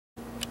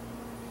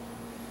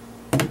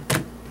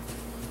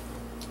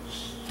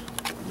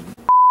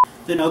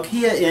The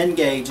Nokia N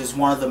Gage is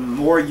one of the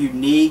more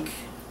unique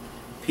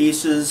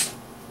pieces.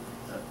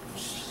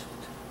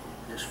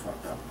 Just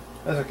fucked up.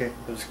 That's okay.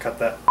 We'll just cut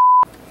that.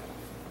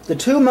 The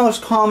two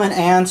most common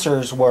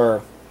answers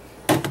were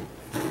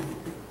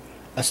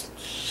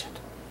shit.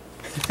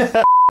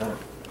 The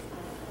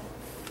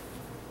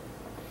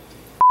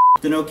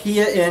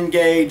Nokia N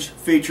Gage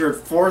featured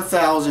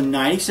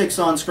 4,096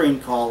 on-screen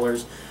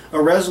callers, a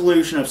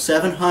resolution of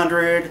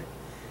 700.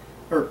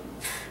 The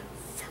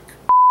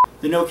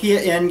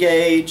Nokia N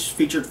Gage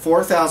featured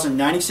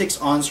 4,096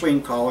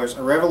 on-screen callers,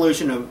 a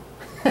revolution of.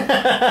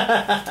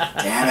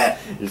 Damn it!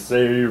 You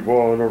say you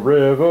want a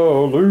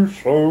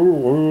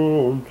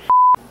revolution. Hope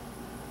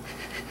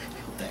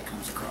that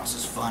comes across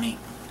as funny.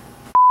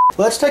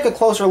 Let's take a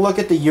closer look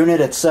at the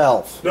unit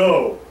itself.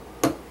 No.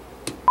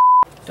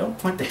 Don't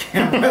point the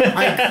camera at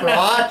my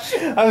crotch.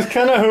 I was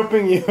kind of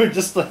hoping you would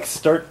just like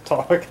start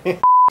talking.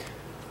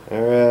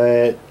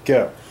 Alright,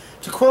 go.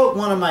 To quote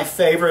one of my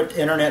favorite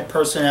internet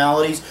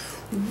personalities,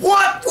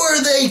 what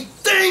were they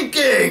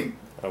thinking?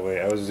 Oh wait,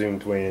 I was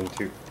zoomed way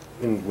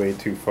way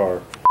too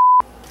far.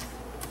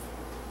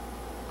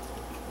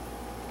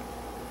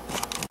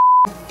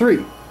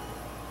 3.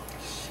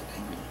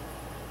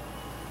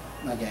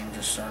 My game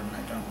just started and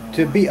I don't know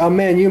To why. be a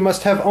man, you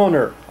must have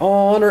honor.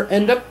 Honor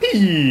and a Let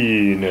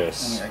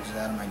penis. me exit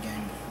out of my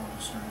game before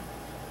we start.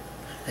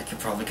 That could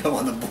probably go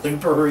on the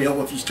blooper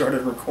reel if you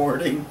started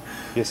recording.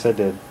 Yes, I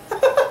did.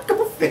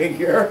 Go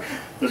figure.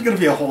 There's going to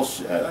be a whole...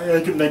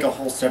 I could make a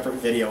whole separate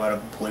video out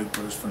of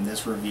bloopers from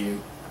this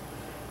review.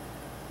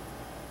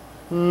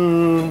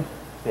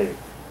 Maybe.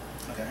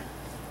 Okay.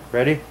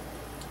 Ready?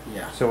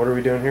 Yeah. So what are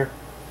we doing here?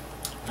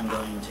 I'm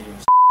going to...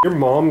 Your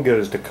mom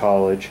goes to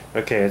college.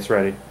 Okay, it's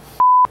ready.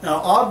 Now,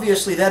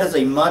 obviously, that is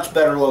a much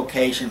better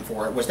location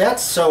for it. Was that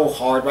so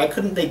hard? Why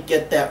couldn't they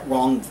get that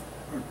wrong?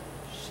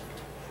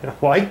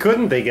 Why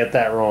couldn't they get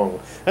that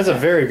wrong? That's a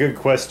very good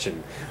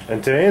question.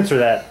 And to answer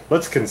that,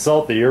 let's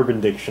consult the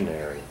Urban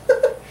Dictionary.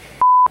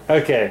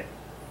 Okay.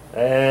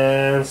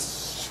 And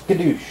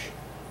skadoosh.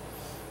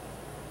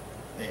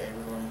 Hey,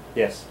 everyone.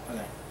 Yes.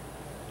 Okay.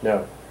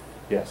 No.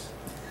 Yes.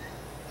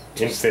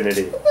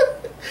 Infinity.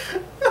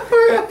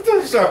 We have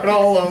to start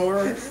all over.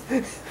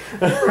 Okay.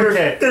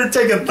 We're gonna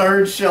take a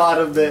third shot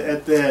of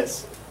at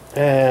this.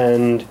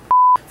 And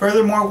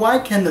Furthermore, why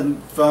can the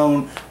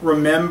phone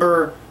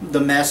remember the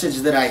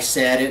message that I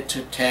set it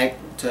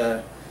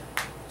to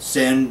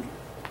send,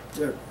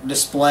 to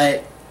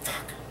display?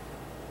 Fuck.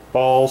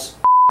 balls.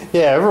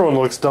 Yeah, everyone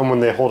looks dumb when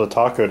they hold a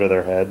taco to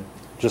their head.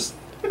 Just,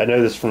 I know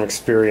this from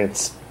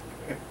experience.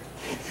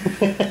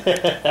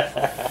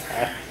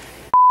 That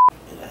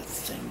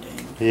thing,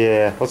 dang.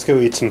 Yeah, let's go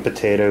eat some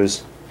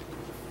potatoes.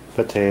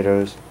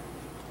 Potatoes.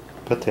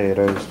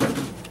 Potatoes.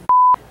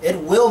 It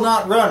will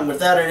not run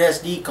without an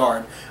SD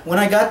card. When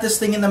I got this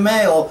thing in the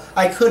mail,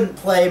 I couldn't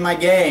play my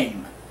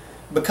game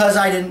because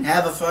I didn't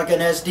have a fucking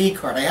SD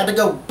card. I had to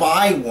go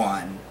buy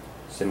one.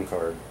 SIM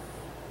card.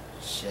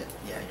 Shit,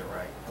 yeah, you're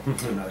right. I'll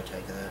do another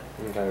take of that.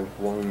 Okay,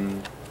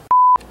 one.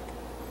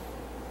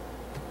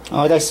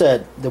 Like I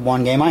said, the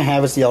one game I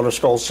have is the Elder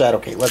Scrolls set.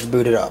 Okay, let's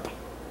boot it up.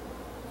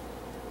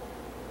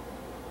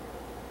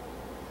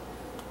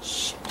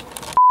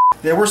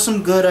 There were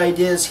some good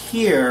ideas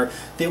here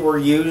that were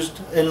used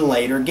in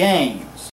later games.